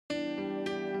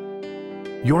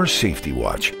Your safety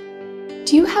watch.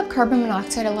 Do you have carbon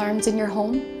monoxide alarms in your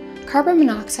home? Carbon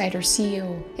monoxide, or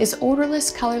CO, is odorless,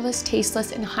 colorless,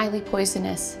 tasteless, and highly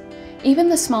poisonous. Even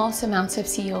the smallest amounts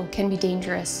of CO can be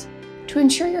dangerous. To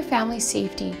ensure your family's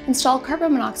safety, install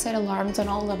carbon monoxide alarms on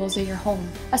all levels of your home,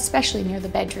 especially near the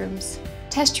bedrooms.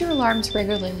 Test your alarms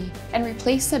regularly and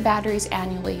replace the batteries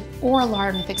annually or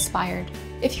alarm if expired.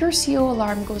 If your CO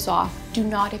alarm goes off, do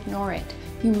not ignore it.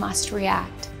 You must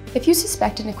react. If you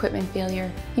suspect an equipment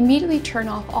failure, immediately turn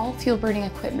off all fuel-burning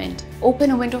equipment,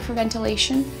 open a window for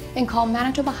ventilation, and call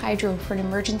Manitoba Hydro for an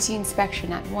emergency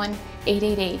inspection at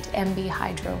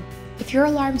 1-888-MB-HYDRO. If your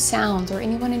alarm sounds or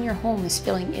anyone in your home is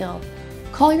feeling ill,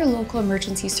 call your local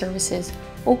emergency services,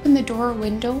 open the door or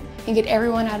window, and get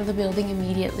everyone out of the building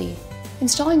immediately.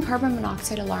 Installing carbon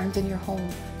monoxide alarms in your home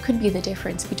could be the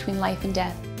difference between life and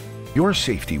death. Your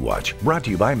safety watch, brought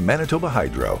to you by Manitoba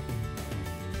Hydro.